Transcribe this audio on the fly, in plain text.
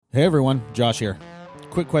Hey everyone, Josh here.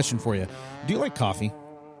 Quick question for you. Do you like coffee?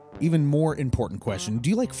 Even more important question, do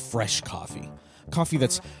you like fresh coffee? Coffee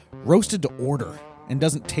that's roasted to order and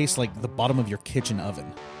doesn't taste like the bottom of your kitchen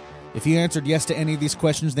oven? If you answered yes to any of these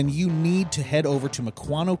questions, then you need to head over to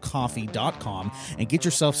MequanoCoffee.com and get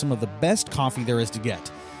yourself some of the best coffee there is to get.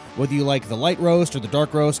 Whether you like the light roast or the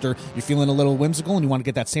dark roast, or you're feeling a little whimsical and you want to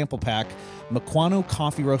get that sample pack, Mequano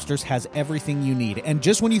Coffee Roasters has everything you need. And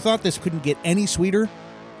just when you thought this couldn't get any sweeter,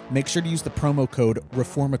 make sure to use the promo code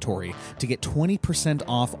REFORMATORY to get 20%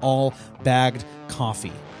 off all bagged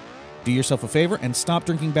coffee. Do yourself a favor and stop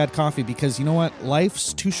drinking bad coffee, because you know what?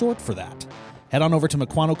 Life's too short for that. Head on over to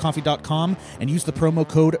MequanoCoffee.com and use the promo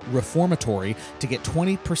code REFORMATORY to get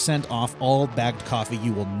 20% off all bagged coffee.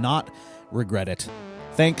 You will not regret it.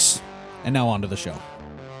 Thanks, and now on to the show.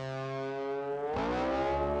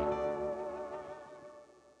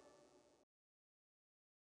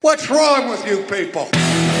 What's wrong with you people?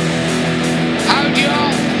 How do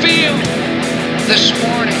y'all feel this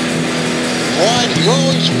morning? Why do you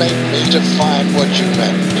always make me define what you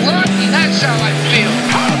meant? What? That's how I feel.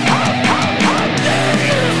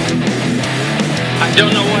 I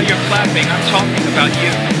don't know why you're clapping. I'm talking about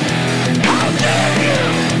you.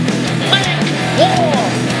 Make war!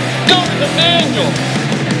 Go to the manual!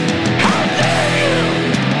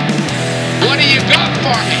 What do you got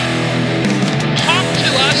for me? Talk to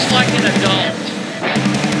us like an adult.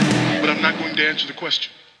 But I'm not going to answer the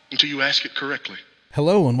question until you ask it correctly.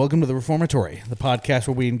 Hello, and welcome to the Reformatory, the podcast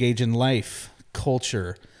where we engage in life,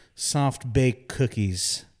 culture, soft-baked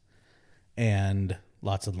cookies, and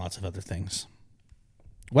lots of other things,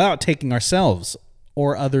 without taking ourselves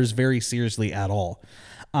or others very seriously at all.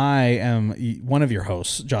 I am one of your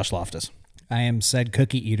hosts, Josh Loftus. I am said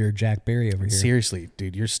cookie eater, Jack Berry over here. Seriously,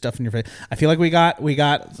 dude, you're stuffing your face. I feel like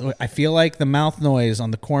I feel like the mouth noise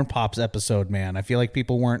on the Corn Pops episode, man. I feel like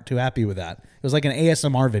people weren't too happy with that. It was like an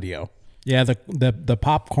ASMR video. Yeah, the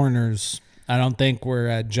popcorners, I don't think were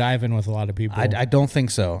jiving with a lot of people. I don't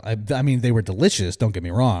think so. I mean, they were delicious, don't get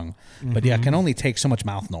me wrong. But yeah, it can only take so much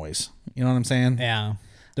mouth noise. You know what I'm saying? Yeah.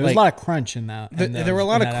 There was a lot of crunch in that. There were a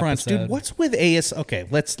lot of crunch, episode. dude. What's with AS? Okay,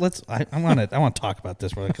 let's. I want to talk about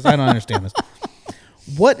this because I don't understand this.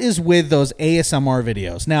 What is with those ASMR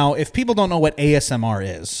videos? Now, if people don't know what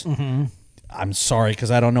ASMR is, I'm sorry, because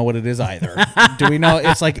I don't know what it is either. Do we know?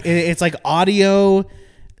 It's like audio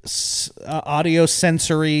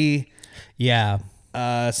sensory. Yeah.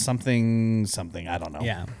 Something. I don't know.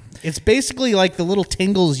 Yeah. It's basically like the little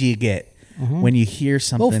tingles you get when you hear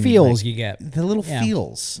something. Little feels you get. The little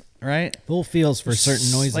feels, right? Little feels for certain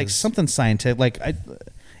noises. Like something scientific.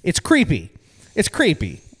 It's creepy. It's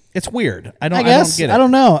weird. I don't get it. I don't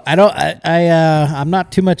know. I'm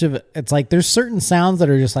not too much of it. It's like there's certain sounds that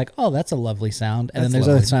are just like, oh, that's a lovely sound. And then there's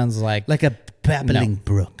other sounds like a babbling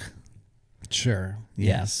brook. Sure.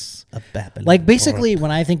 Yes. A babbling Like basically brook.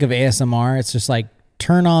 when I think of ASMR, it's just like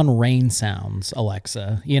turn on rain sounds,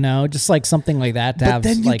 Alexa, just like something like that to have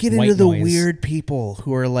like white noise. But then you get into the weird people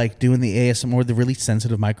who are like doing the ASMR, the really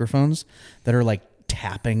sensitive microphones that are like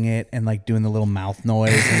tapping it and like doing the little mouth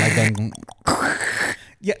noise and like going.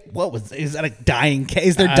 Yeah, is that a dying cat?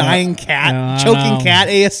 Is there choking cat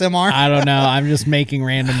ASMR? I don't know. I'm just making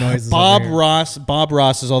random noises. Bob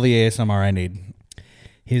Ross is all the ASMR I need.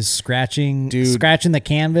 His scratching the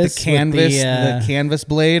canvas, the canvas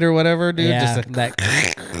blade or whatever, dude. Yeah, just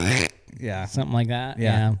yeah, something like that.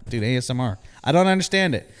 Yeah, dude, ASMR. I don't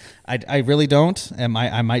understand it. I really don't. And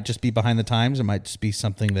I might just be behind the times. It might just be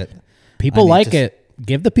something that people like it.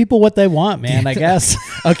 Give the people what they want, man, I guess.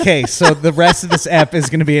 Okay, so the rest of this ep is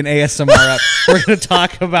going to be an ASMR ep. We're going to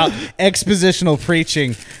talk about expositional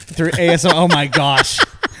preaching through ASMR. Oh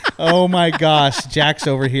my gosh. Jack's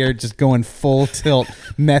over here just going full tilt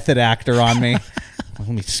method actor on me. Let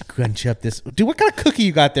me scrunch up this. Dude, what kind of cookie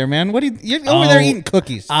you got there, man? You're over there eating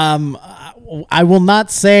cookies. I will not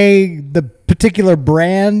say the particular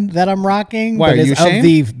brand that I'm rocking. Why, but are you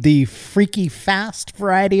ashamed? Of the Freaky Fast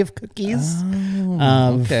variety of cookies.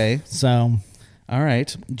 Okay. So, all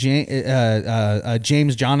right,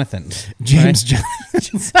 James Jonathan's. James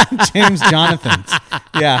Jonathan's.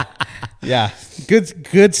 Yeah.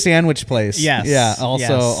 Good sandwich place. Yes. Yeah. Yes.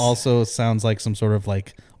 Also sounds like some sort of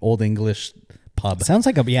like old English pub. Sounds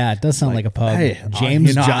like it does sound like a pub. Hey,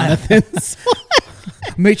 James Jonathan's.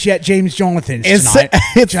 Meet you at James Jonathan's tonight.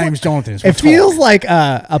 James Jonathan's. It feels like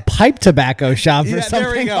a pipe tobacco shop or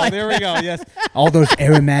something. There we go. Yes. All those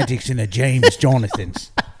aromatics in a James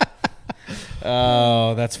Jonathan's.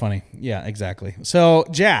 Oh, that's funny. Yeah, exactly. So,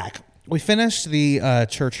 Jack, we finished the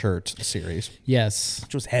Church Hurt series, Yes.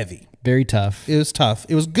 which was heavy. Very tough. It was tough.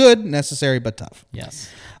 It was good, necessary, but tough.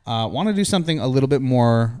 Yes. Want to do something a little bit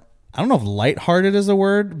more, I don't know if lighthearted is a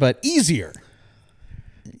word, but easier.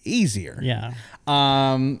 Yeah.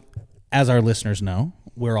 As our listeners know,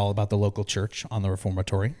 we're all about the local church on the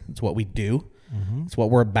Reformatory. It's what we do. It's what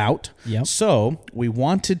we're about. Yep. So we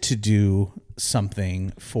wanted to do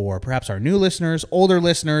something for perhaps our new listeners, older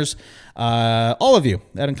listeners, all of you.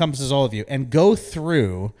 That encompasses all of you. And go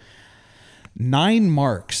through 9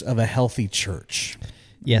 marks of a healthy church.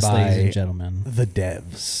 Yes, by ladies and gentlemen. The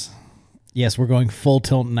Devs. Yes, we're going full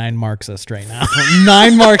tilt 9 Marxist right now.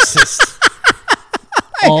 9 Marxists.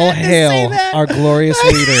 All hail our glorious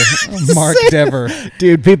leader, Mark Dever.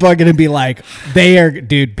 Dude, people are going to be like,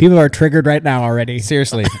 people are triggered right now already.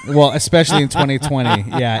 Seriously. Well, especially in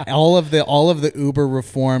 2020. Yeah. All of the uber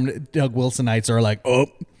reformed Doug Wilsonites are like,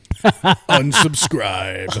 oh,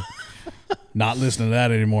 unsubscribe. Not listening to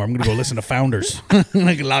that anymore. I'm going to go listen to Founders. I'm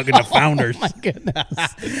going to log into Founders. Oh, my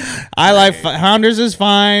goodness. I like Founders is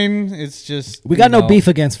fine. It's just... We got no beef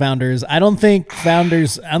against Founders. I don't think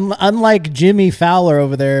Founders, unlike Jimmy Fowler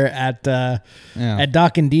over there at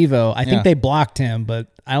Doc and Devo, I think they blocked him, but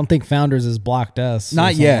I don't think Founders has blocked us.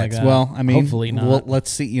 Not yet. Like well, I mean, hopefully not.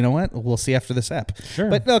 Let's see. You know what? We'll see after this ep. Sure.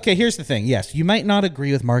 But okay, here's the thing. Yes, you might not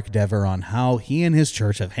agree with Mark Dever on how he and his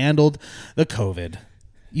church have handled the COVID.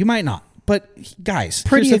 You might not. But guys,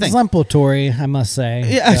 pretty here's the thing. exemplary, I must say.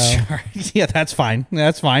 Yeah, So, sure. Yeah, that's fine.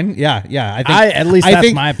 That's fine. Yeah. I think at least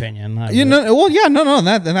that's my opinion.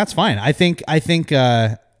 That's fine. I think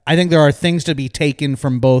there are things to be taken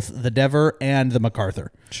from both the Dever and the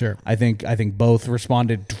MacArthur. Sure. I think both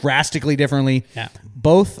responded drastically differently. Yeah.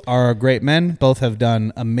 Both are great men. Both have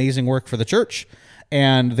done amazing work for the church.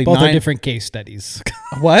 And the both are different case studies.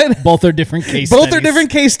 What? Both are different case both studies. are different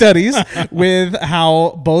case studies with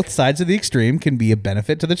how both sides of the extreme can be a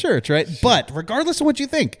benefit to the church, right? Sure. But regardless of what you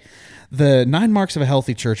think, the 9 Marks of a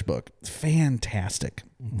Healthy Church book, fantastic.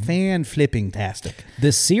 Fan-flipping-tastic.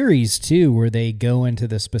 The series, too, where they go into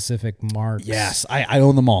the specific marks. Yes, I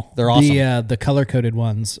own them all. They're awesome. The color-coded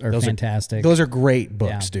ones are fantastic. Those are great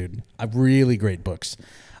books, dude. Really great books.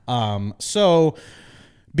 So...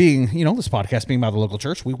 being, this podcast being about the local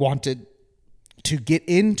church, we wanted to get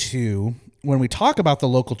into, when we talk about the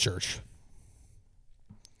local church,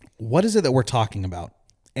 what is it that we're talking about?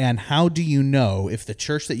 And how do you know if the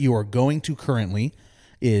church that you are going to currently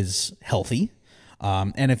is healthy?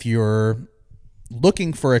 And if you're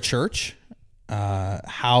looking for a church,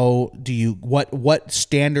 what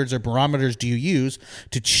standards or barometers do you use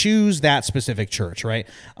to choose that specific church, right?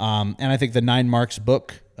 And I think the 9 Marks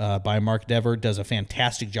book by Mark Dever does a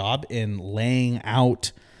fantastic job in laying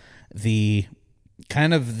out the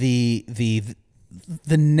kind of the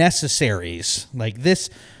necessaries. Like this,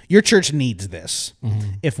 your church needs this.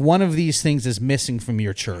 Mm-hmm. If one of these things is missing from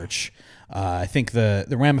your church, I think the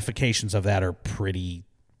ramifications of that are pretty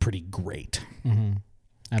great. Mm-hmm.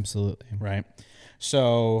 Absolutely. Right.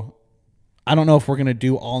 So I don't know if we're going to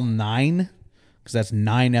do all 9 because that's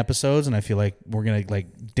 9 episodes. And I feel like we're going to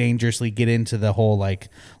dangerously get into the whole,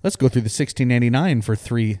 let's go through the 1689 for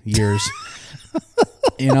 3 years,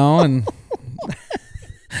 and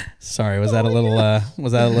sorry, was that a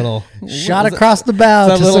little shot across the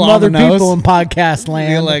bow to some other people in podcast land?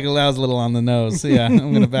 I feel like that was a little on the nose. Yeah. I'm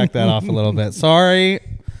going to back that off a little bit. Sorry.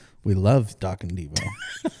 We love Doc and Devo.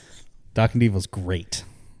 Doc and Devo's great.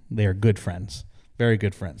 They are good friends, very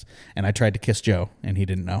good friends. And I tried to kiss Joe, and he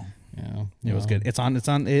didn't know. Yeah, it was good. It's on.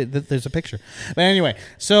 There's a picture. But anyway,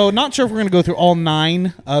 so not sure if we're going to go through all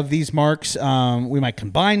 9 of these marks. We might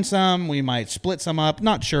combine some. We might split some up.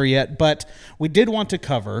 Not sure yet. But we did want to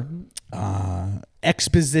cover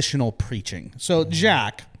expositional preaching. So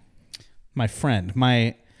Jack, my friend,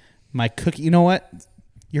 my cookie. You know what?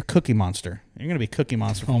 You're Cookie Monster. You're going to be Cookie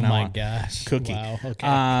Monster from now on. Oh my gosh. Cookie. Wow.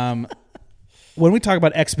 Okay. When we talk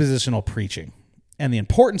about expositional preaching and the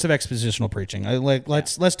importance of expositional preaching,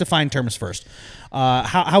 let's define terms first.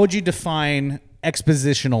 How would you define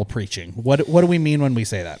expositional preaching? What do we mean when we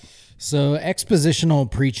say that? So expositional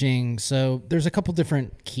preaching. So there's a couple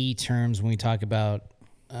different key terms when we talk about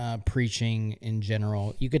preaching in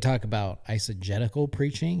general. You could talk about eisegetical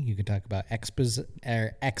preaching. You could talk about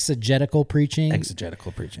exegetical preaching.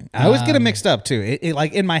 Exegetical preaching. I always get it mixed up too. It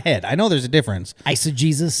like in my head. I know there's a difference.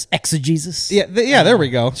 Eisegesis, exegesis. Yeah. There we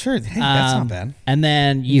go. Sure. Hey, that's not bad. And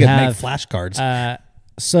then you have make flashcards.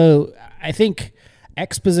 So I think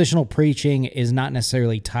expositional preaching is not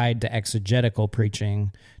necessarily tied to exegetical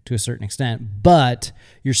preaching to a certain extent, but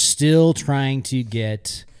you're still trying to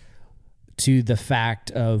get to the fact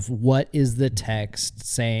of what is the text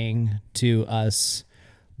saying to us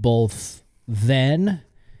both then,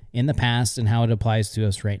 in the past, and how it applies to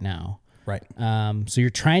us right now. Right. So you're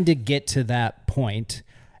trying to get to that point.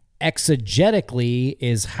 Exegetically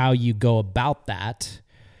is how you go about that.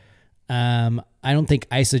 I don't think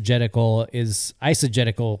eisegetical.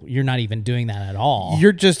 You're not even doing that at all.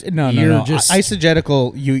 You're just no. Just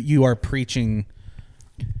Eisegetical. You are preaching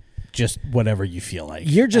just whatever you feel like.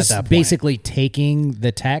 You're at just that point. basically taking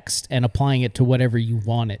the text and applying it to whatever you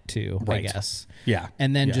want it to, Right. I guess. Yeah.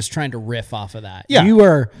 And then Yeah. just trying to riff off of that. Yeah. You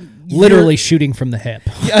are literally shooting from the hip.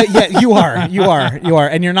 Yeah, you are,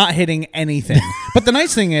 and you're not hitting anything. But the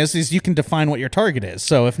nice thing is you can define what your target is.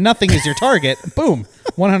 So if nothing is your target, boom,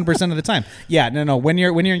 100% of the time. Yeah, no. When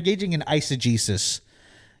you're engaging in eisegesis,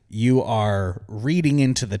 you are reading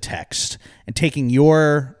into the text and taking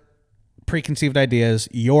your preconceived ideas,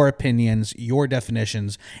 your opinions, your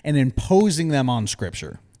definitions, and imposing them on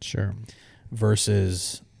Scripture. Sure.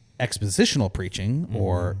 Versus expositional preaching,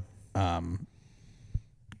 or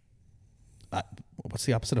what's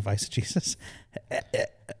the opposite of eisegesis?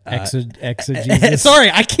 Exegesis. Sorry,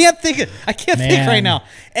 I can't think right now.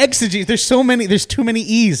 Exegesis. There's too many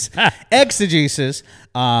E's. Exegesis,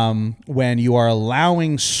 when you are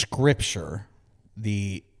allowing Scripture,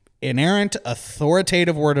 the inerrant,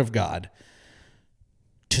 authoritative Word of God,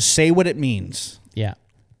 to say what it means. Yeah.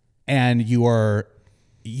 And you are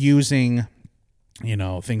using,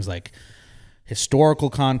 things like historical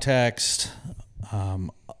context,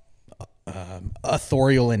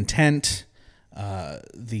 authorial intent,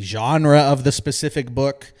 the genre of the specific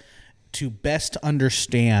book, to best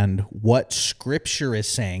understand what Scripture is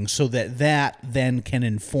saying, so that then can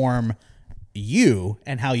inform you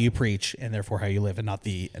and how you preach, and therefore how you live, and not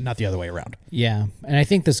the other way around. Yeah. And I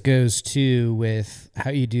think this goes too with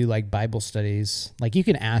how you do like Bible studies. Like you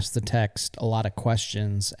can ask the text a lot of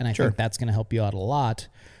questions, and I think that's going to help you out a lot,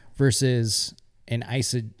 versus in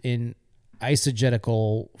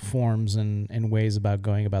eisegetical forms and ways about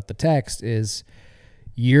going about the text is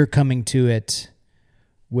you're coming to it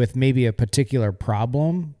with maybe a particular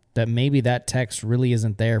problem that maybe that text really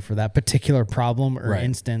isn't there for that particular problem or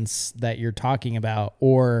instance that you're talking about,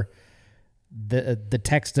 or the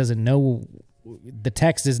text doesn't know, the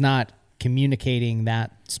text is not communicating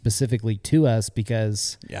that specifically to us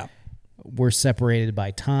because we're separated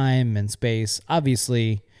by time and space.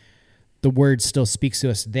 Obviously, the word still speaks to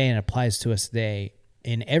us today and applies to us today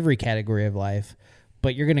in every category of life,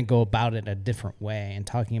 but you're going to go about it a different way and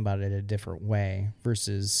talking about it a different way,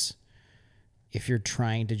 versus if you're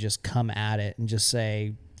trying to just come at it and just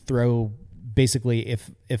say, basically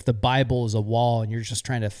if the Bible is a wall and you're just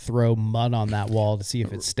trying to throw mud on that wall to see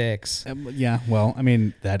if it sticks. Well, I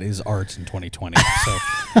mean, that is art in 2020.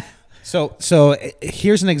 So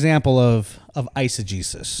here's an example of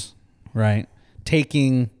eisegesis, right?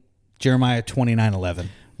 Taking Jeremiah 29:11.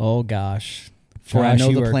 Oh gosh. For I know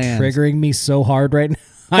you the are plans. triggering me so hard right now.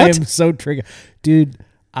 I am so triggered. Dude,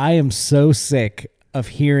 I am so sick of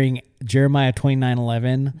hearing Jeremiah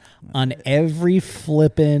 29:11 on every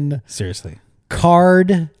flippin' Seriously.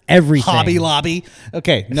 card, everything. Hobby Lobby.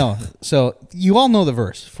 Okay, no. So you all know the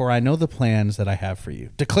verse. For I know the plans that I have for you,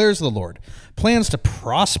 declares the Lord. Plans to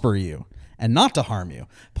prosper you and not to harm you.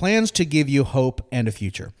 Plans to give you hope and a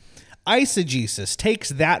future. Eisegesis takes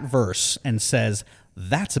that verse and says,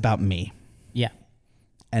 that's about me. Yeah.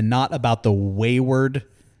 And not about the wayward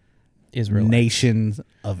Israel. nation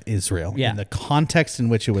of Israel. Yeah. In the context in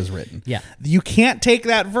which it was written. Yeah. You can't take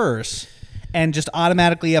that verse and just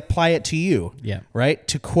automatically apply it to you. Yeah. Right?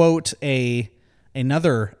 To quote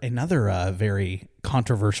another very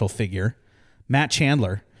controversial figure, Matt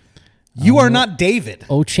Chandler. You are not David.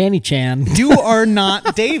 Oh, Channy Chan. You are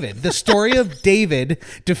not David. The story of David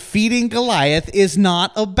defeating Goliath is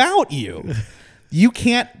not about you. You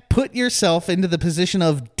can't put yourself into the position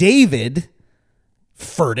of David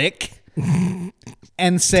Furtick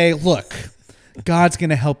and say, look, God's going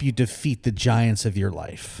to help you defeat the giants of your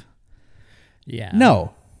life. Yeah.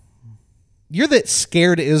 No. You're that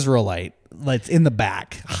scared Israelite that's in the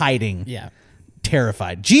back, hiding. Yeah.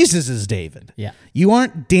 Terrified. Jesus is David. Yeah. You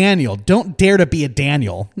aren't Daniel. Don't dare to be a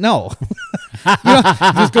Daniel. No.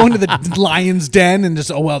 Just go into the lion's den and just,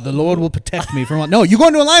 the Lord will protect me from. No, you go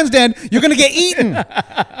into a lion's den, you're going to get eaten.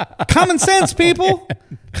 Common sense, people.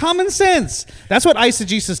 Common sense. That's what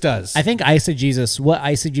eisegesis does. I think what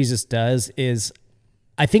eisegesis does is,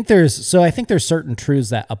 I think there's certain truths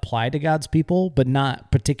that apply to God's people, but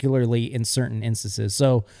not particularly in certain instances.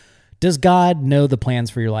 So, does God know the plans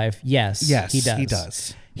for your life? Yes, he does. He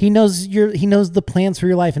does. He knows the plans for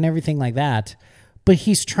your life and everything like that, but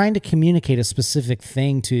he's trying to communicate a specific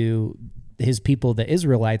thing to his people, the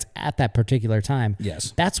Israelites, at that particular time.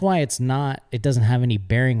 Yes. That's why it doesn't have any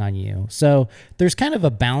bearing on you. So there's kind of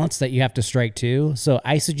a balance that you have to strike too. So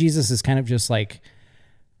eisegesis is kind of just like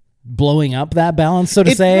blowing up that balance, so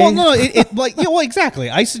to say. Well, no, exactly.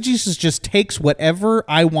 Eisegesis just takes whatever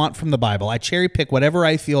I want from the Bible. I cherry pick whatever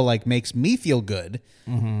I feel like makes me feel good,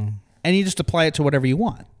 and you just apply it to whatever you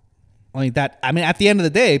want. At the end of the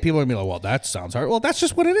day, people are going to be like, well, that sounds hard. Well, that's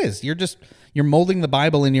just what it is. You're molding the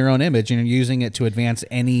Bible in your own image and you're using it to advance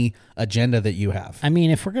any agenda that you have. I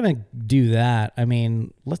mean, if we're going to do that,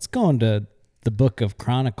 let's go into the book of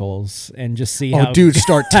Chronicles and just see how... Oh, dude,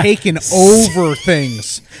 start taking over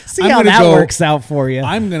things. See how that works out for you.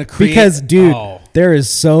 I'm going to create... Because, dude, there is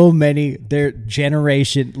so many...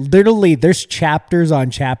 Literally, there's chapters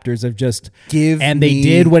on chapters of just... They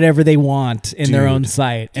did whatever they want in their own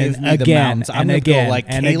sight. And again, I'm going to go like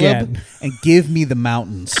Caleb and give me the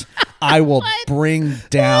mountains. I will bring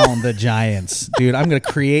down the giants. Dude, I'm going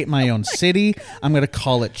to create my own city. I'm going to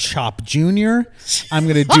call it Chop Junior. I'm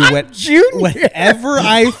going to do whatever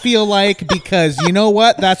I feel like, because you know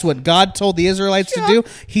what? That's what God told the Israelites to do.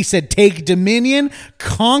 He said, take dominion,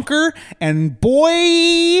 conquer, and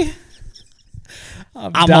boy...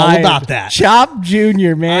 I'm all about that. Chop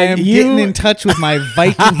Junior, man. I am getting in touch with my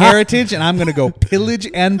Viking heritage, and I'm going to go pillage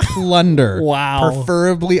and plunder. Wow.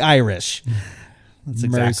 Preferably Irish. That's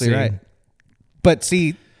exactly right. But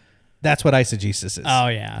see, that's what eisegesis is. Oh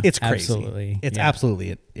yeah, it's crazy. Absolutely. It's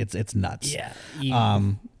absolutely it's nuts. Yeah.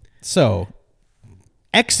 So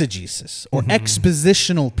exegesis or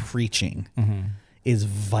expositional preaching is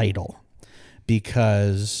vital,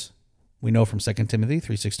 because we know from 2 Timothy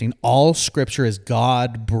 3:16, all Scripture is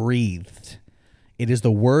God breathed. It is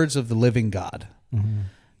the words of the living God,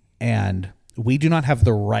 and we do not have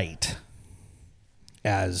the right,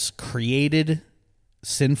 as created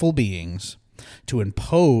sinful beings, to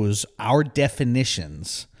impose our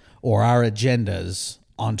definitions or our agendas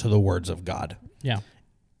onto the words of God. Yeah.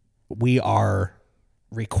 We are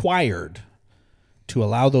required to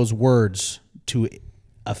allow those words to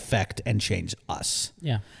affect and change us.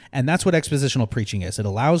 Yeah. And that's what expositional preaching is. It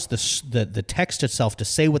allows the text itself to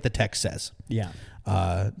say what the text says. Yeah.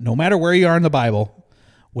 No matter where you are in the Bible,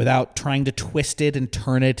 without trying to twist it and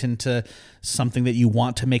turn it into something that you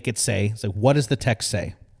want to make it say. It's like, what does the text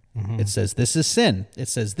say? It says this is sin. It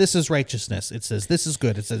says this is righteousness. It says this is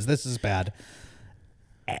good. It says this is bad.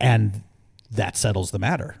 And that settles the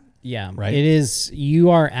matter. Yeah, right. It is.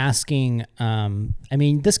 You are asking.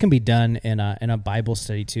 This can be done in a Bible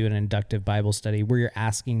study too, an inductive Bible study, where you're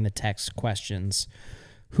asking the text questions.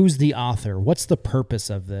 Who's the author? What's the purpose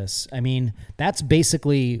of this? That's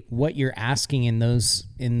basically what you're asking in those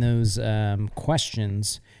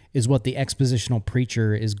questions. Is what the expositional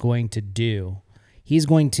preacher is going to do. He's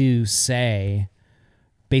going to say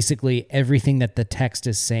basically everything that the text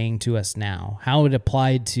is saying to us now, how it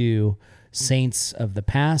applied to saints of the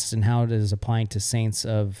past and how it is applying to saints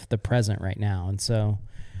of the present right now. And so,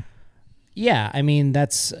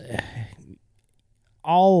 that's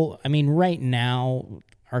all. Right now,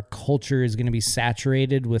 our culture is going to be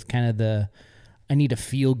saturated with kind of I need a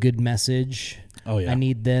feel-good message. Oh, yeah. I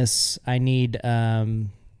need this. I need...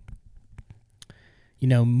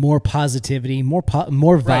 more positivity, more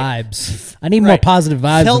vibes. Right. I need more positive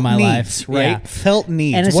vibes felt in my needs, life. Right? Yeah. Felt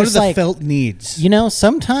needs. And What are the felt needs?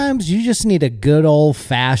 Sometimes you just need a good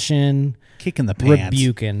old-fashioned kick in the pants.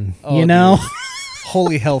 Rebuking, Dude.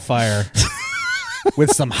 Holy hellfire.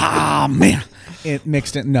 With some, man. It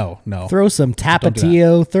mixed it. No. Throw some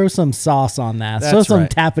Tapatio, throw some sauce on that. That's throw some right.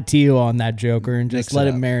 Tapatio on that joker and just let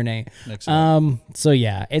it marinate. So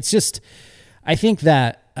yeah, it's just, I think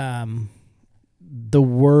that the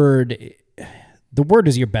word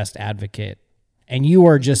is your best advocate, and you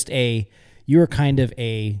are you're kind of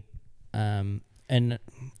I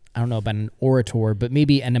don't know about an orator, but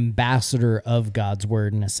maybe an ambassador of God's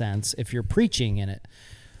word in a sense, if you're preaching in it.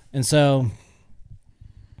 And so,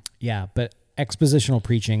 yeah, but expositional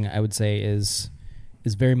preaching, I would say, is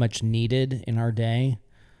very much needed in our day.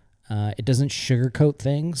 It doesn't sugarcoat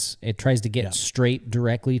things. It tries to get straight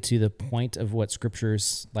directly to the point of what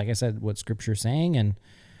Scripture's, like I said, what Scripture's saying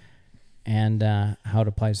and how it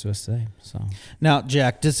applies to us today. So now,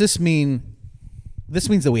 Jack, does this means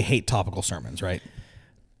that we hate topical sermons, right?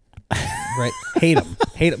 Right? Hate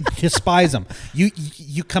them, despise them.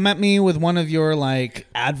 You come at me with one of your like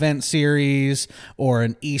Advent series or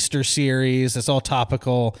an Easter series that's all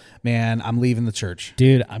topical, man, I'm leaving the church.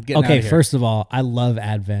 Dude, I'm getting out of here. First of all, I love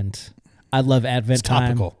Advent. I love Advent It's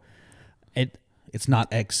topical. Time. It's not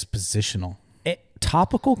expositional.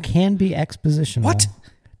 Topical can be expositional. What?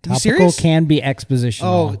 You Topical serious? can be expositional.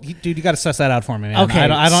 Oh, dude, you got to suss that out for me, man. Okay,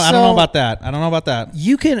 I don't know about that. I don't know about that.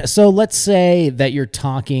 You can, so let's say that you're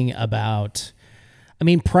talking about, I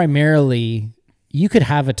mean, primarily, you could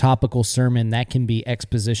have a topical sermon that can be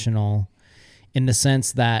expositional in the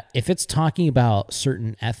sense that if it's talking about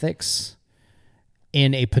certain ethics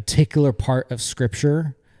in a particular part of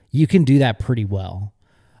Scripture, you can do that pretty well.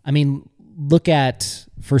 I mean, look at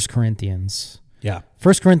 1 Corinthians. Yeah.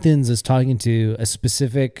 1 Corinthians is talking to a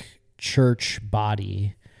specific church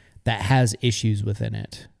body that has issues within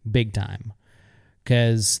it, big time,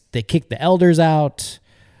 because they kick the elders out,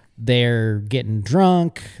 they're getting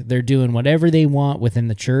drunk, they're doing whatever they want within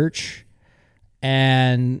the church,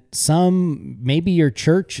 and maybe your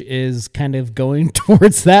church is kind of going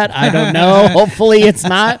towards that. I don't know. Hopefully it's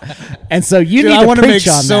not. And so you need to want to make preach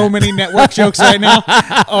on so that. many network jokes right now.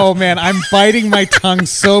 Oh man, I'm biting my tongue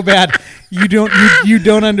so bad. You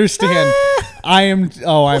don't understand. I'm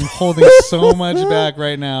holding so much back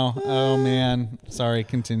right now. Oh man. Sorry,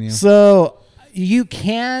 continue. So you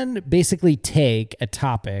can basically take a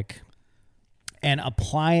topic and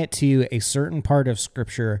apply it to a certain part of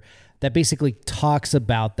Scripture that basically talks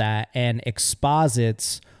about that and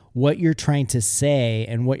exposits what you're trying to say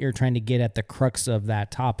and what you're trying to get at the crux of that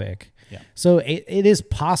topic. Yeah. So it is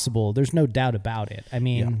possible. There's no doubt about it. I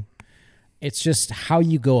mean, it's just how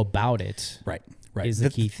you go about it. Right. Is the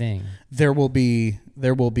key thing. There will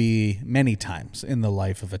be many times in the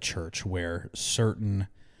life of a church where certain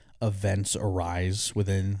events arise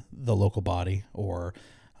within the local body or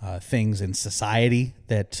things in society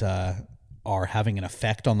that are having an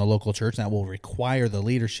effect on the local church, and that will require the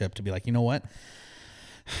leadership to be like, you know what?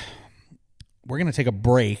 We're going to take a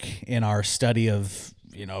break in our study of,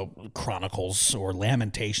 Chronicles or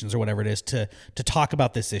Lamentations or whatever it is to talk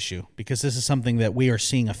about this issue, because this is something that we are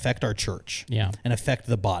seeing affect our church and affect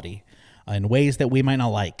the body in ways that we might not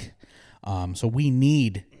like. So we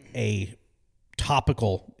need a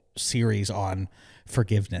topical series on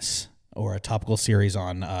forgiveness or a topical series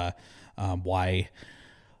on why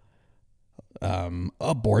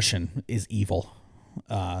abortion is evil.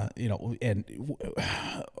 And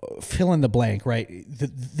fill in the blank, right?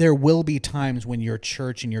 There will be times when your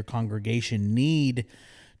church and your congregation need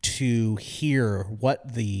to hear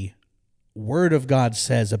what the Word of God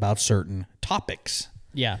says about certain topics.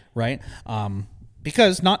 Yeah. Right?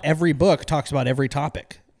 Because not every book talks about every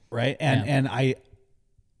topic, right? And I,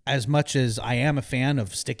 as much as I am a fan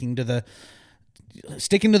of sticking to the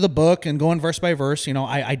book and going verse by verse,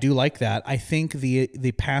 I do like that. I think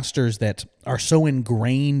the pastors that are so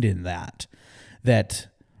ingrained in that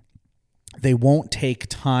they won't take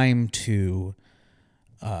time to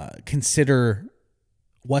consider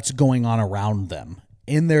what's going on around them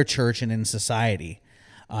in their church and in society,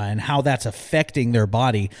 and how that's affecting their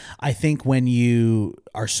body. I think when you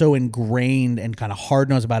are so ingrained and kind of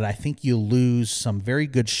hard-nosed about it, I think you lose some very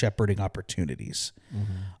good shepherding opportunities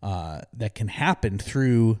that can happen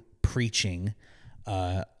through preaching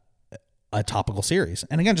a topical series.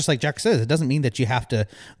 And again, just like Jack says, it doesn't mean that you have to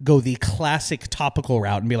go the classic topical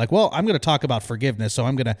route and be like, well, I'm going to talk about forgiveness, so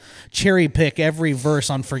I'm going to cherry pick every verse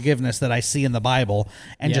on forgiveness that I see in the Bible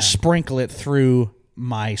and just sprinkle it through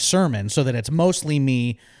my sermon so that it's mostly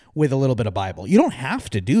me with a little bit of Bible. You don't have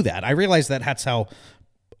to do that. I realize that that's how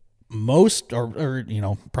most or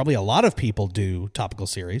probably a lot of people do topical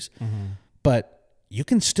series, but you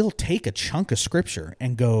can still take a chunk of Scripture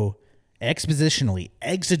and go expositionally,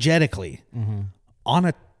 exegetically on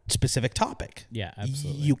a specific topic. Yeah,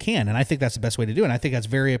 absolutely. You can, and I think that's the best way to do it. And I think that's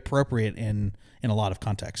very appropriate in a lot of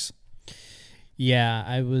contexts. Yeah,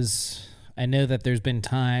 I know that there's been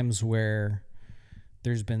times where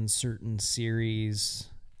there's been certain series.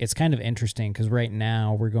 It's kind of interesting because right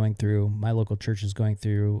now my local church is going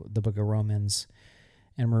through the book of Romans,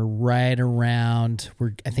 and we're right around,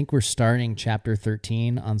 I think we're starting chapter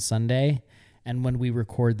 13 on Sunday. And when we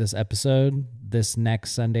record this episode, this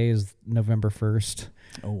next Sunday is November 1st.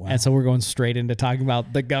 Oh, wow. And so we're going straight into talking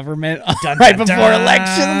about the government right before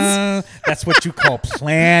elections. That's what you call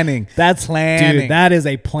planning. That's planning. Dude, that is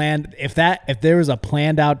a plan. If there was a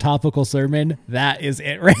planned out topical sermon, that is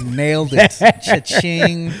it right Nailed it.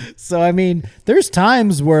 Cha-ching. So, I mean, there's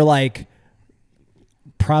times where like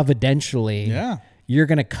providentially, you're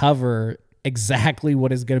going to cover exactly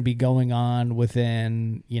what is going to be going on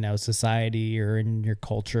within, society or in your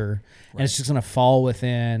culture. Right. And it's just going to fall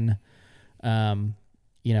within,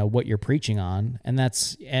 what you're preaching on,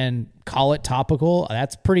 and call it topical.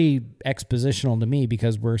 That's pretty expositional to me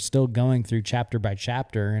because we're still going through chapter by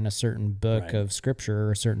chapter in a certain book of Scripture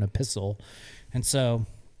or a certain epistle. And so,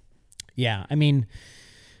 yeah, I mean,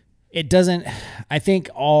 It doesn't, I think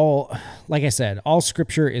like I said, all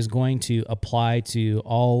scripture is going to apply to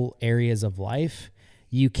all areas of life.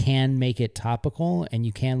 You can make it topical, and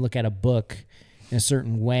you can look at a book in a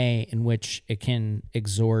certain way in which it can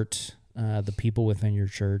exhort the people within your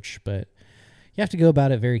church, but you have to go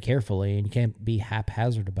about it very carefully, and you can't be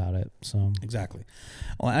haphazard about it. So Exactly.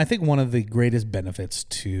 Well, I think one of the greatest benefits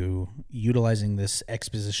to utilizing this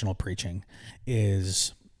expositional preaching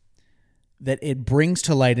is that it brings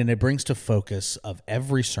to light and it brings to focus of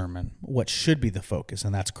every sermon what should be the focus,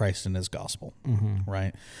 and that's Christ and his gospel,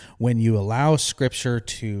 right? When you allow Scripture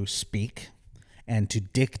to speak and to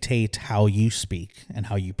dictate how you speak and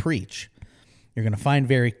how you preach, you're going to find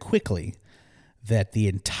very quickly that the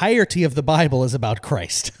entirety of the Bible is about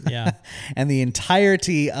Christ. Yeah. And the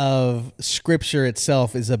entirety of Scripture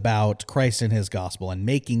itself is about Christ and his gospel,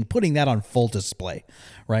 and putting that on full display,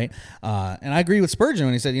 right? And I agree with Spurgeon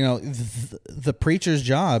when he said, the preacher's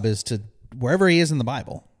job is to, wherever he is in the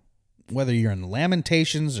Bible, whether you're in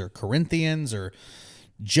Lamentations or Corinthians or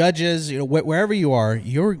Judges, wherever you are,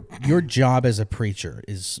 your job as a preacher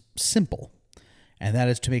is simple. And that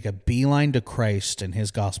is to make a beeline to Christ and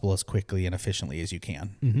his gospel as quickly and efficiently as you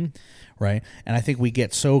can, right? And I think we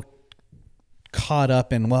get so caught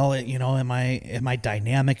up in, am I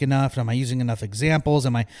dynamic enough? Am I using enough examples?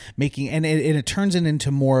 Am I making, and it turns it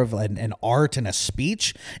into more of an art and a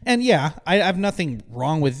speech. And yeah, I have nothing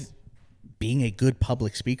wrong with being a good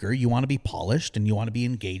public speaker. You want to be polished and you want to be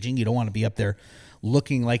engaging. You don't want to be up there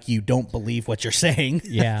looking like you don't believe what you're saying.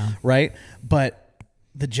 Yeah. Right? But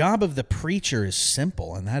the job of the preacher is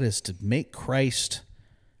simple, and that is to make Christ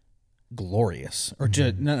glorious, or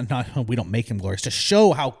to we don't make him glorious, to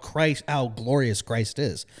show how glorious Christ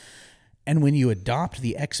is. And when you adopt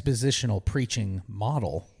the expositional preaching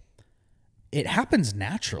model, it happens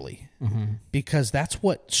naturally because that's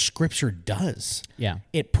what Scripture does. Yeah.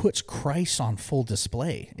 It puts Christ on full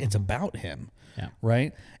display. It's about him,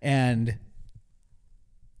 right? And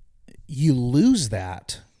you lose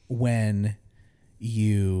that when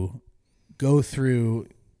you go through,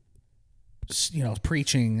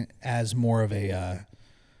 preaching as more of a,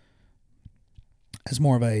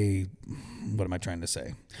 what am I trying to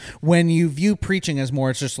say? When you view preaching as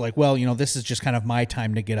more, it's just like, this is just kind of my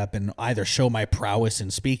time to get up and either show my prowess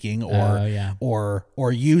in speaking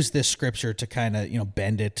or use this Scripture to kind of,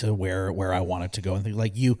 bend it to where I want it to go, and things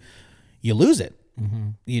like you lose it.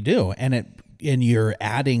 You do. And you're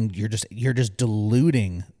just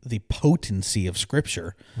diluting the potency of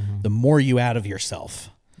Scripture the more you add of yourself.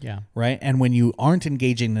 Yeah. Right? And when you aren't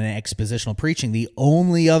engaging in expositional preaching, the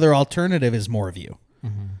only other alternative is more of you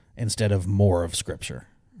instead of more of Scripture.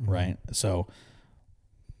 Right? So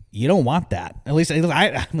you don't want that. At least I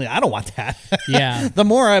don't want that. Yeah. The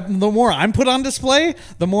more I'm put on display,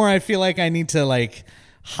 the more I feel like I need to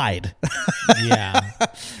hide. Yeah.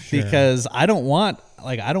 Sure. Because I don't want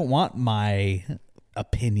my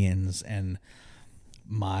opinions and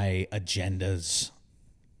my agendas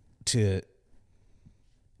to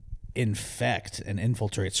infect and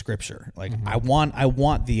infiltrate Scripture. I want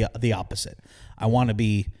the opposite. I want to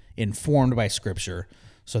be informed by Scripture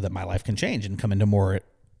so that my life can change and come into more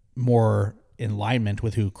in alignment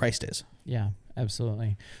with who Christ is. Yeah,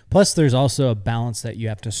 absolutely. Plus, there's also a balance that you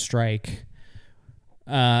have to strike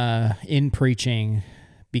in preaching,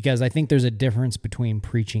 because I think there's a difference between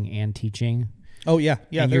preaching and teaching. Oh yeah,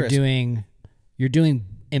 And there is. You're doing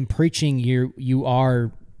in preaching. You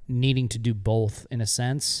are needing to do both in a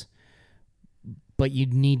sense, but you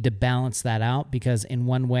need to balance that out, because in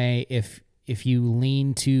one way, if you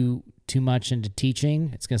lean too much into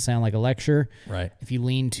teaching, it's going to sound like a lecture. Right. If you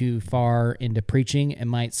lean too far into preaching, it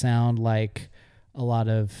might sound like a lot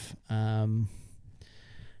of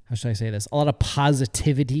how should I say this? A lot of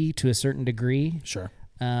positivity to a certain degree. Sure.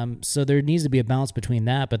 So there needs to be a balance between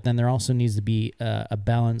that, but then there also needs to be a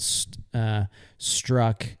balance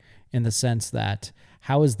struck in the sense that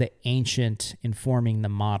how is the ancient informing the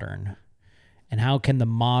modern? And how can the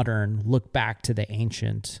modern look back to the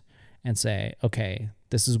ancient and say, okay,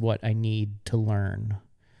 this is what I need to learn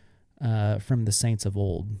from the saints of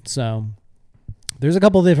old? So there's a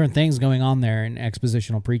couple of different things going on there in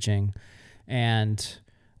expositional preaching. And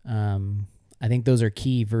I think those are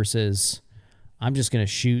key versus I'm just going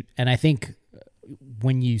to shoot. And I think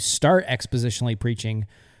when you start expositionally preaching,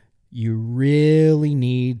 you really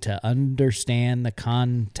need to understand the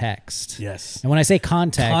context. Yes. And when I say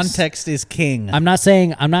context is king. I'm not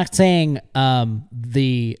saying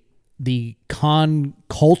the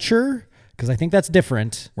culture, because I think that's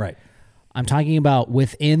different. Right. I'm talking about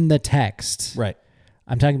within the text. Right.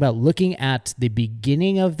 I'm talking about looking at the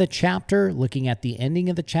beginning of the chapter, looking at the ending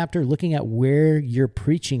of the chapter, looking at where you're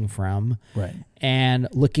preaching from, Right. and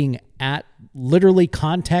looking at literally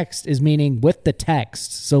context is meaning with the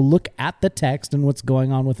text. So look at the text and what's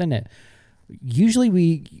going on within it. Usually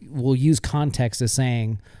we will use context as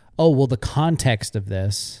saying, oh, well, the context of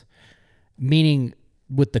this, meaning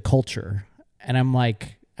with the culture. And I'm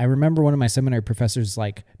like, I remember one of my seminary professors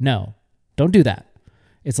like, no, don't do that.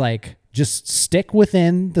 It's like, just stick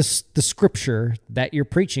within the scripture that you're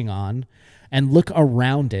preaching on and look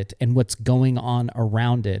around it and what's going on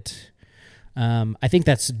around it. I think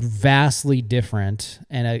that's vastly different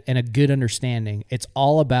and a good understanding. It's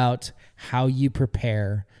all about how you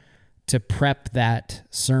prepare to prep that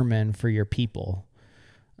sermon for your people.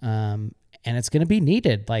 And it's going to be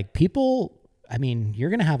needed. Like people, I mean, you're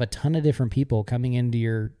going to have a ton of different people coming into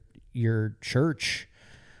your church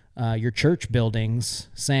buildings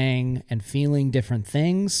saying and feeling different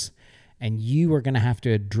things, and you are going to have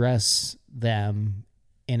to address them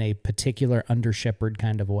in a particular under-shepherd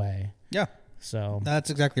kind of way. Yeah. So That's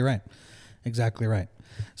exactly right. Exactly right.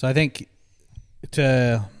 So I think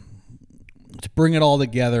to bring it all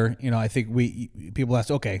together, I think people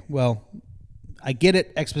ask, okay, well, I get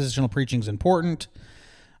it. Expositional preaching is important.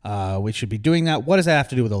 We should be doing that. What does that have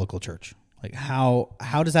to do with the local church? Like how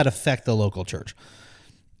does that affect the local church?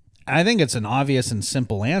 I think it's an obvious and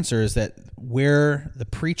simple answer is that where the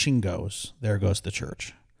preaching goes, there goes the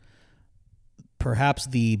church. Perhaps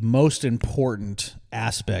the most important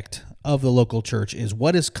aspect of the local church is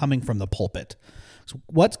what is coming from the pulpit. So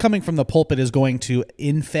what's coming from the pulpit is going to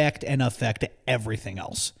infect and affect everything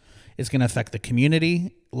else. It's going to affect the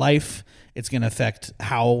community life. It's going to affect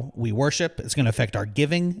how we worship. It's going to affect our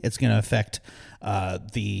giving. It's going to affect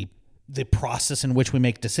the process in which we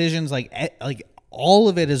make decisions. Like all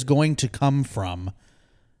of it is going to come from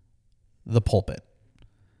the pulpit.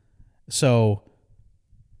 So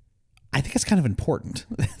I think it's kind of important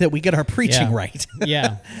that we get our preaching right.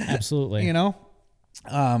 Yeah, absolutely.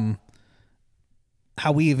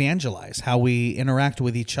 How we evangelize, how we interact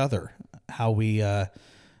with each other, how we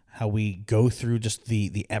go through just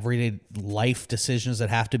the everyday life decisions that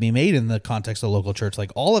have to be made in the context of the local church.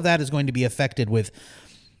 Like all of that is going to be affected with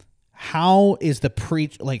how is the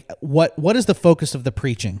what is the focus of the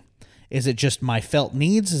preaching? Is it just my felt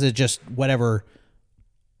needs? Is it just whatever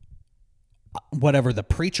the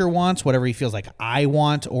preacher wants, whatever he feels like I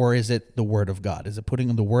want, or is it the Word of God? Is it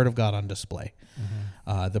putting the Word of God on display?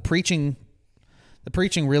 Mm-hmm. The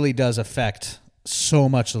preaching really does affect so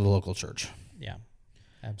much of the local church. Yeah,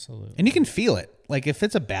 absolutely. And you can feel it. Like if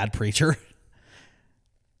it's a bad preacher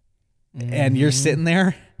and you're sitting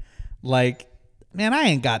there like, man, I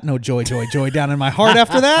ain't got no joy down in my heart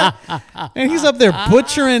after that. And he's up there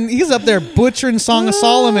butchering Song of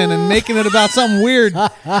Solomon and making it about something weird.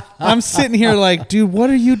 I'm sitting here like, dude, what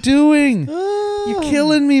are you doing? You're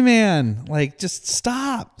killing me, man. Like, just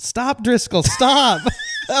stop, Driscoll, stop.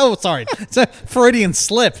 Oh, sorry. It's a Freudian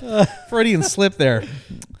slip there.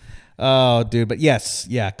 Oh, dude. But yes,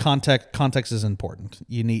 yeah, context is important.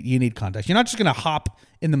 You need context. You're not just going to hop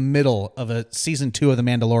in the middle of a season 2 of The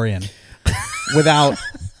Mandalorian without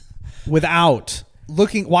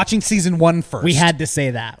watching season 1 first. We had to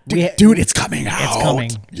say that. Dude, it's coming out. It's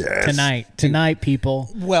coming. Yes. Tonight, people.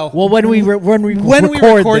 Well, when we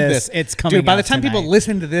record this, it's coming. Dude, by the time tonight. people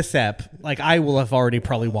listen to this ep, like I will have already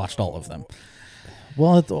probably watched all of them.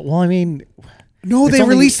 Well, I mean, no, they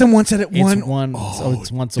release them once at one.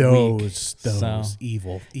 It's once a week. Those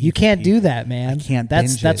evil. You can't do that, man. I can't.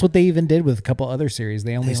 That's what they even did with a couple other series.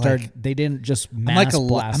 They only started. They didn't just mass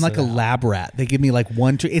blast. I'm like a lab rat. They give me like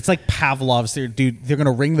 1, 2. It's like Pavlov's. Dude, they're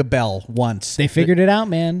gonna ring the bell once. They figured it out,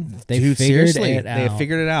 man. They figured it out. They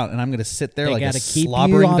figured it out, and I'm gonna sit there like a keep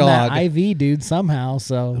slobbering you on dog. That IV, dude, somehow.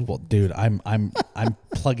 So, well, dude, I'm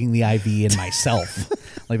plugging the IV in myself.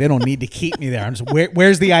 Like they don't need to keep me there. I'm just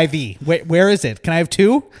where's the IV? Where is it? Can I have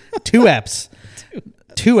 2? 2 eps.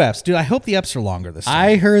 2 eps. Dude, I hope the eps are longer this time.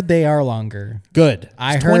 I heard they are longer. Good.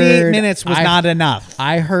 28 minutes was not enough.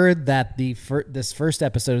 I heard that this first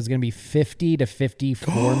episode is going to be 50 to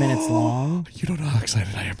 54 minutes long. You don't know how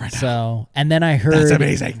excited I am right now. So, and then I heard that's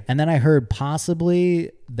amazing. And then I heard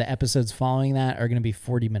possibly the episodes following that are going to be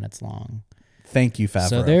 40 minutes long. Thank you, Favreau.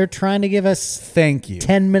 So they're trying to give us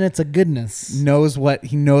 10 minutes of goodness. He knows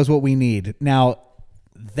what we need. Now,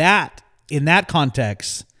 in that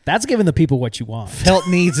context, that's giving the people what you want. Felt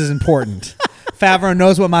needs is important. Favreau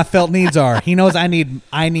knows what my felt needs are. He knows I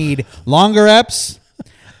need longer eps.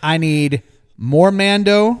 I need more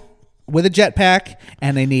Mando with a jetpack,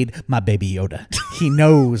 and I need my baby Yoda. He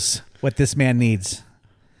knows what this man needs.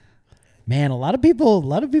 Man, a lot of people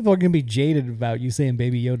are gonna be jaded about you saying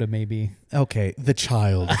Baby Yoda. Maybe. Okay, the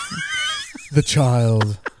child. The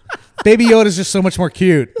child. Baby Yoda's just so much more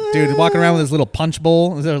cute. Dude, walking around with his little punch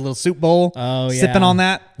bowl, his little soup bowl. Oh, yeah. Sipping on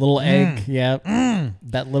that. Little egg, yeah.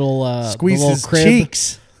 That little Squeeze little his crib,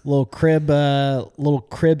 cheeks. Little crib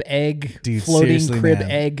egg, Dude, floating seriously, crib man.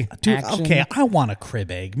 egg. Dude, action. okay, I want a crib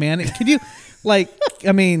egg, man. Could you, like,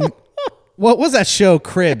 I mean, what was that show?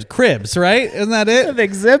 Cribs, right? Isn't that it? An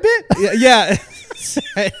exhibit? Yeah.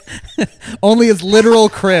 Only it's literal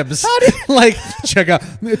cribs. Like, check out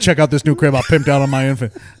this new crib I pimped out on my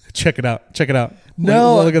infant. Check it out.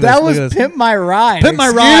 No, Look at that this, was look at this. Pimp My Ride. Pimp My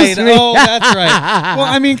Excuse Ride. me. Oh, that's right. Well,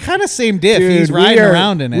 I mean, kind of same diff. Dude, He's riding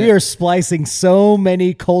around in it. We are splicing so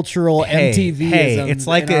many cultural MTV. Hey, it's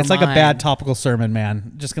like a bad topical sermon,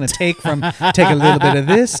 man. Just gonna take a little bit of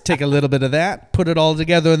this, take a little bit of that, put it all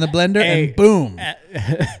together in the blender, Hey, and boom.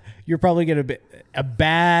 You're probably gonna be a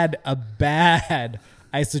bad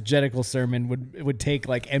eisegetical sermon would take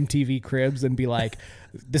like MTV Cribs and be like,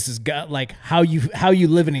 this is God, like how you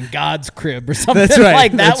living in God's crib or something. That's right.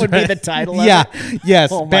 Like that That's would right. be the title. Yeah. Of it.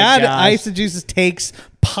 Yes. Oh my Bad gosh. eisegesis takes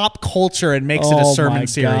pop culture and makes it a Oh sermon my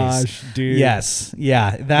series. gosh, dude. Yes.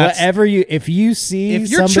 Yeah. That's Whatever if you see if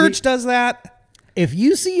your somebody- church does that. if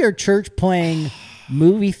you see your church playing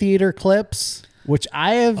movie theater clips, which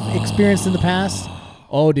I have experienced in the past,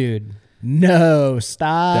 oh, dude, no,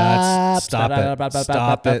 stop. Stop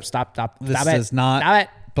it. This does not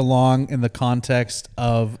belong in the context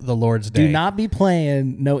of the Lord's Day. Do not be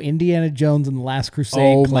playing no Indiana Jones and the Last Crusade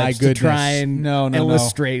Oh, clips my to goodness. try and No.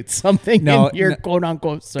 illustrate something in your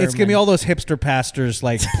quote-unquote sermon. It's going to be all those hipster pastors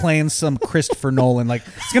like playing some Christopher Nolan. Like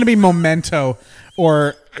it's going to be Memento,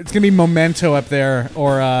 or it's going to be Memento up there,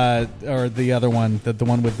 or the other one, the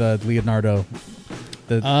one with Leonardo.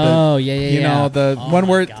 Yeah. You know, the one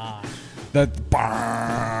where the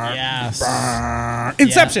Yes.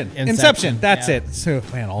 Inception. Yeah, Inception. That's yeah. it. So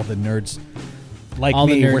man, all the nerds like All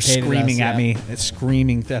the me nerds were hated screaming us, at yeah. me. It's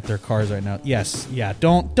screaming at their cars right now. Yes. Yeah.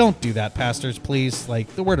 Don't do that, pastors, please.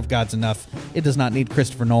 Like the word of God's enough. It does not need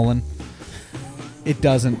Christopher Nolan. It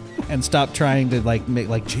doesn't. And stop trying to make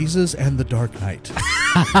like Jesus and the Dark Knight.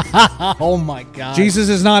 Oh my God. Jesus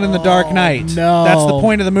is not in the Dark Knight. no. That's the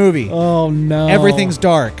point of the movie. Oh no. Everything's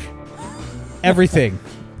dark. Everything.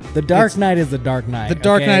 The Dark Knight is the Dark Knight. The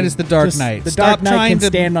Dark okay? Knight is the Dark Just- Knight. The Stop Dark Knight trying can to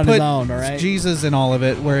stand on put his own, all right? Jesus in all of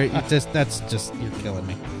it, where that's just you're killing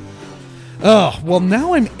me. Oh well,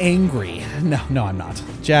 now I'm angry. No, I'm not.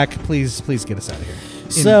 Jack, please get us out of here.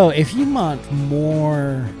 So, if you want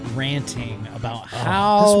more ranting about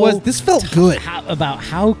how this felt good. about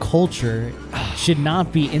how culture should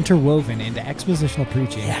not be interwoven into expositional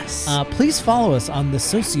preaching, Yes. please follow us on the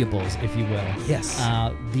sociables, if you will. Yes.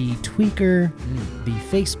 The Tweaker, the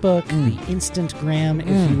Facebook, the Instantgram,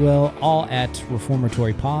 if you will, all at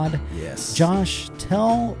Reformatory Pod. Yes. Josh,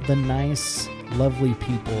 tell the nice, lovely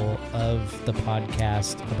people of the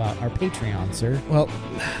podcast about our Patreon, sir. Well,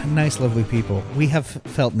 nice, lovely people. We have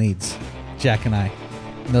felt needs, Jack and I.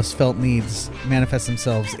 And those felt needs manifest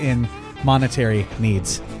themselves in monetary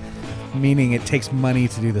needs, meaning it takes money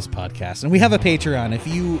to do this podcast. And we have a Patreon. If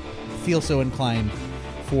you feel so inclined,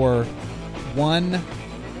 for one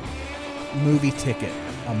movie ticket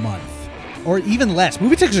a month, or even less.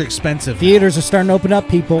 Movie tickets are expensive. Theaters are starting to open up,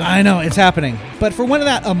 people. I know, it's happening. But for one of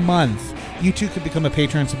that a month, you too could become a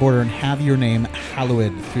Patreon supporter and have your name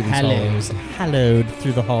hallowed through these halls. Hallowed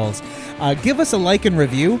through the halls. Give us a like and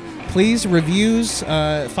review. Please, reviews,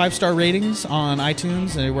 5-star ratings on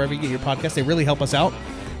iTunes and wherever you get your podcast. They really help us out.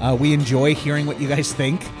 We enjoy hearing what you guys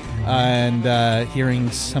think and hearing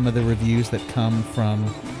some of the reviews that come from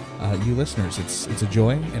you listeners. It's a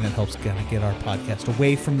joy, and it helps kind of get our podcast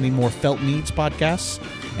away from the more felt needs podcasts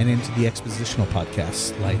and into the expositional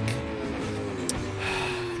podcasts like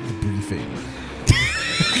the briefing.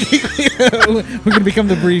 We're going to become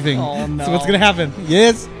the briefing. Oh, no. So what's going to happen?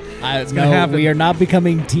 Yes. It's going to happen. We are not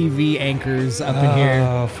becoming TV anchors up in here.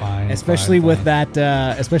 Oh, fine. Especially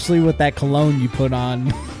fine. with that cologne you put on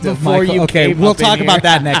before you Okay, came we'll up in talk here. about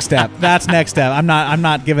that next step. That's next step. I'm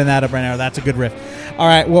not giving that up right now. That's a good riff. All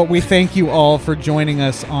right. Well, we thank you all for joining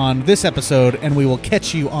us on this episode, and we will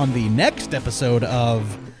catch you on the next episode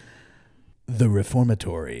of The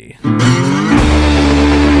Reformatory.